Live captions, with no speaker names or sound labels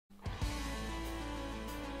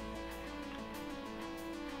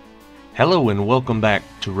Hello and welcome back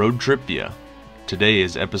to Road TRIpVIA. Today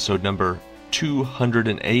is episode number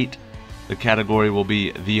 208. The category will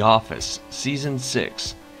be The Office, Season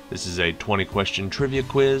 6. This is a 20-question trivia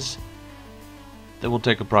quiz that will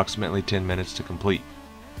take approximately 10 minutes to complete.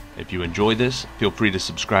 If you enjoy this, feel free to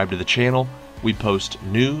subscribe to the channel. We post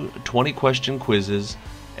new 20-question quizzes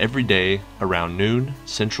every day around noon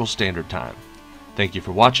Central Standard Time. Thank you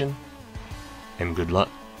for watching, and good luck.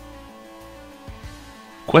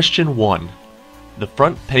 Question 1. The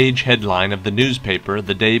front page headline of the newspaper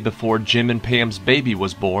the day before Jim and Pam's baby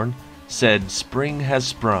was born said, "Spring has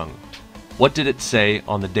sprung." What did it say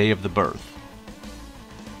on the day of the birth?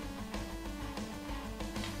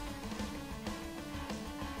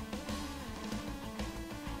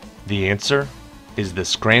 The answer is "The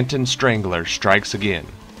Scranton Strangler Strikes Again."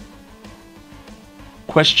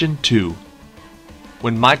 Question 2.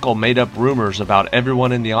 When Michael made up rumors about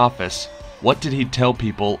everyone in the office, what did he tell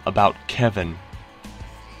people about Kevin?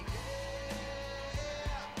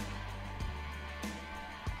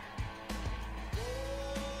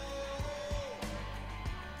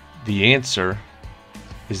 The answer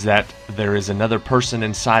is that there is another person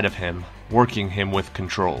inside of him working him with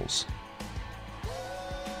controls.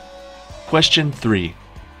 Question 3.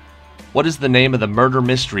 What is the name of the murder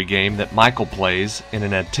mystery game that Michael plays in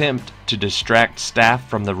an attempt to distract staff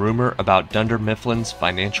from the rumor about Dunder Mifflin's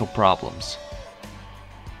financial problems?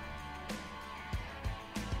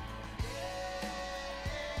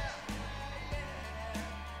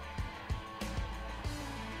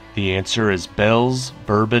 The answer is Bells,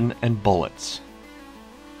 Bourbon, and Bullets.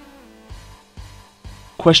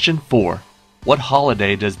 Question 4. What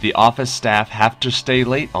holiday does the office staff have to stay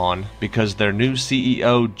late on because their new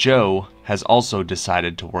CEO, Joe, has also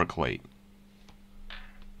decided to work late?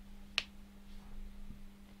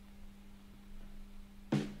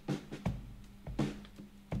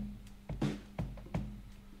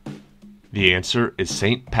 The answer is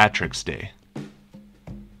St. Patrick's Day.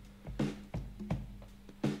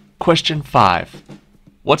 Question 5.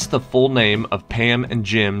 What's the full name of Pam and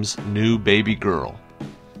Jim's new baby girl?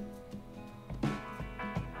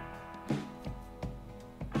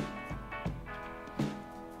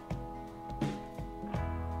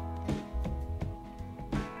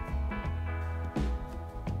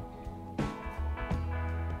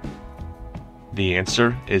 The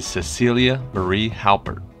answer is Cecilia Marie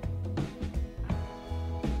Halpert.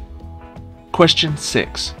 Question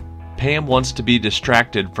 6. Pam wants to be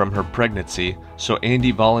distracted from her pregnancy, so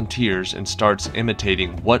Andy volunteers and starts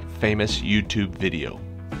imitating what famous YouTube video?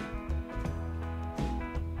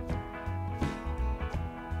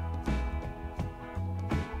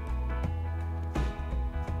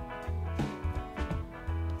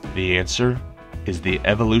 The answer is The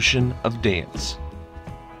Evolution of Dance.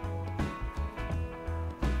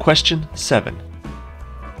 Question 7.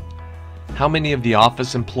 How many of the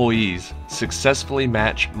office employees successfully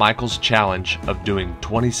match Michael's challenge of doing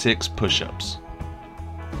 26 push-ups?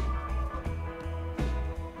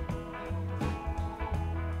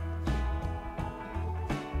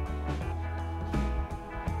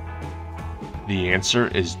 The answer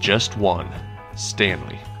is just one,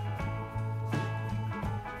 Stanley.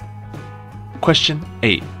 Question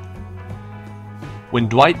 8. When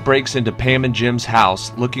Dwight breaks into Pam and Jim's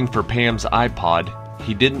house looking for Pam's iPod,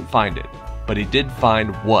 he didn't find it, but he did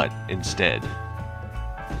find what instead?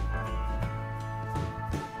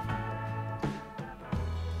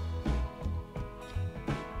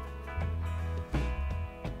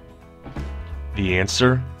 The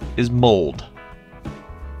answer is mold.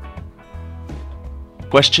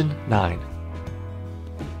 Question 9.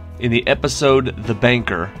 In the episode The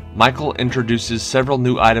Banker, Michael introduces several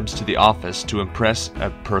new items to the office to impress a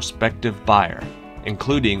prospective buyer,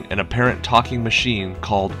 including an apparent talking machine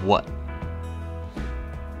called what?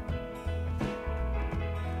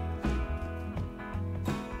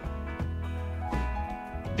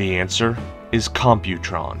 The answer is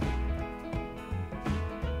Computron.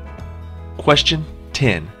 Question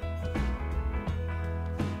 10.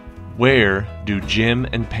 Where do Jim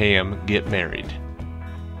and Pam get married?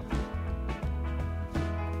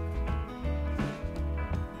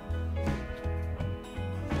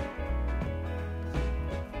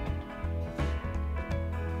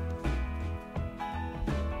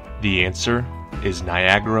 The answer is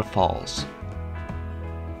Niagara Falls.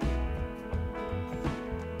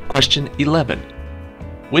 Question 11.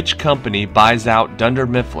 Which company buys out Dunder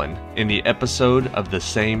Mifflin in the episode of the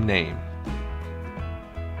same name?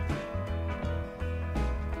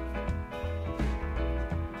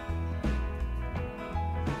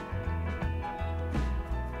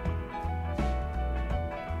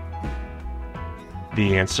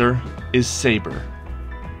 The answer is Saber.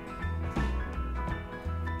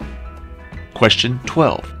 Question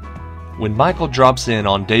 12. When Michael drops in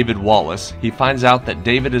on David Wallace, he finds out that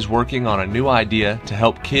David is working on a new idea to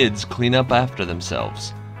help kids clean up after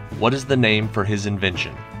themselves. What is the name for his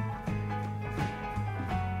invention?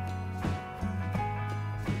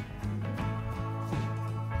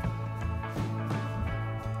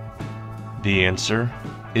 The answer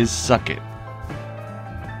is Suck It.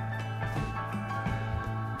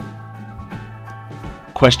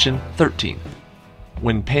 Question 13.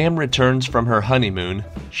 When Pam returns from her honeymoon,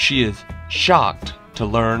 she is shocked to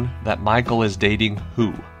learn that Michael is dating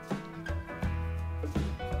who?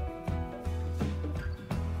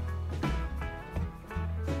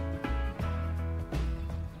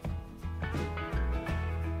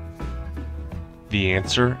 The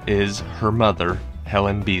answer is her mother,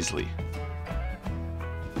 Helen Beasley.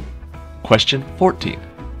 Question 14.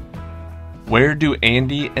 Where do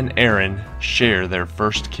Andy and Aaron share their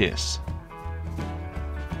first kiss?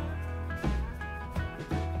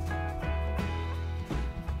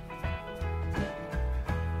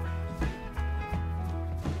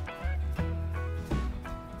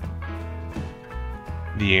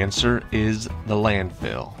 The answer is the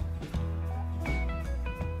landfill.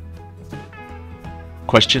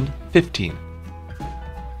 Question 15.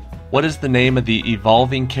 What is the name of the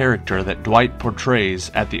evolving character that Dwight portrays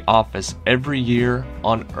at the office every year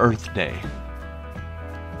on Earth Day?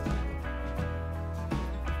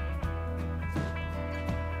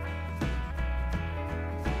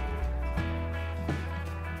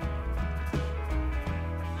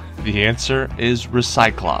 The answer is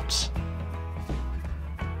Recyclops.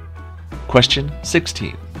 Question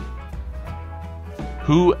 16.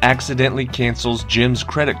 Who accidentally cancels Jim's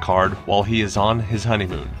credit card while he is on his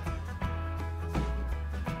honeymoon?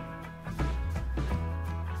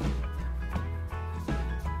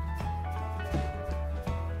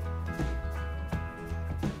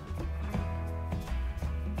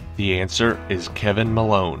 The answer is Kevin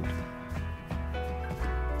Malone.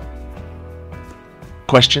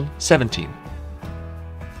 Question 17.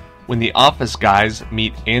 When the office guys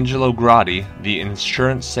meet Angelo Grotti, the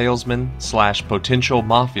insurance salesman / potential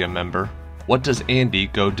mafia member, what does Andy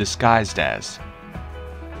go disguised as?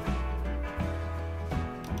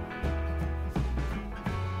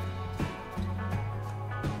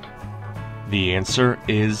 The answer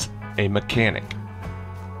is a mechanic.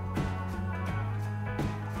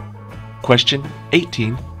 Question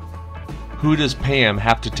 18. Who does Pam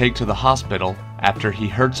have to take to the hospital after he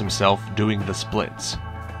hurts himself doing the splits?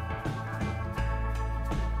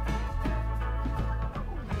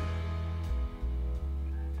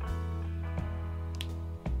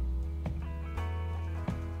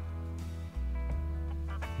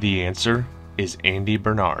 The answer is Andy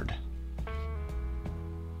Bernard.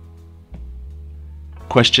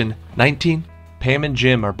 Question 19. Pam and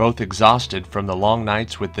Jim are both exhausted from the long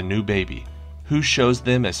nights with the new baby. Who shows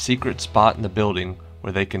them a secret spot in the building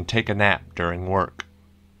where they can take a nap during work?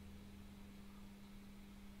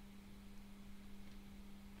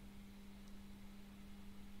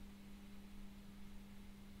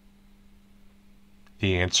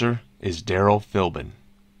 The answer is Daryl Philbin.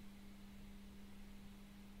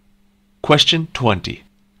 Question 20.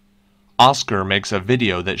 Oscar makes a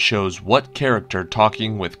video that shows what character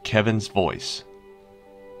talking with Kevin's voice?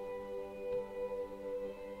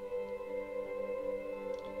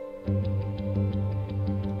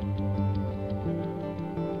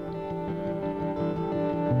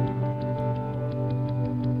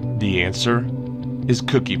 The answer is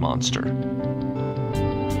Cookie Monster.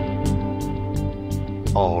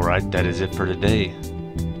 Alright, that is it for today.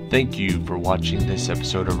 Thank you for watching this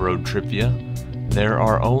episode of Road Trivia. There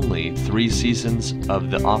are only 3 seasons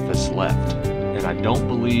of The Office left, and I don't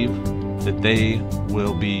believe that they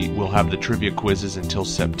will have the trivia quizzes until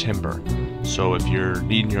September. So if you're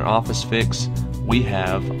needing your Office fix, we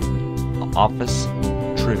have Office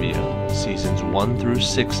Trivia Seasons 1 through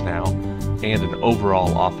 6 now, and an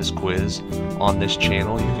overall Office quiz on this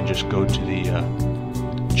channel. You can just go to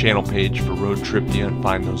the channel page for Road Trivia and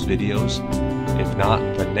find those videos. If not,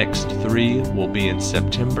 the next 3 will be in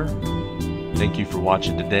September. Thank you for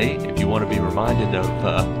watching today. If you want to be reminded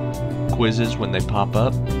of quizzes when they pop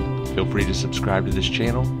up, feel free to subscribe to this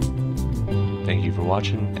channel. Thank you for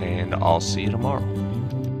watching, and I'll see you tomorrow.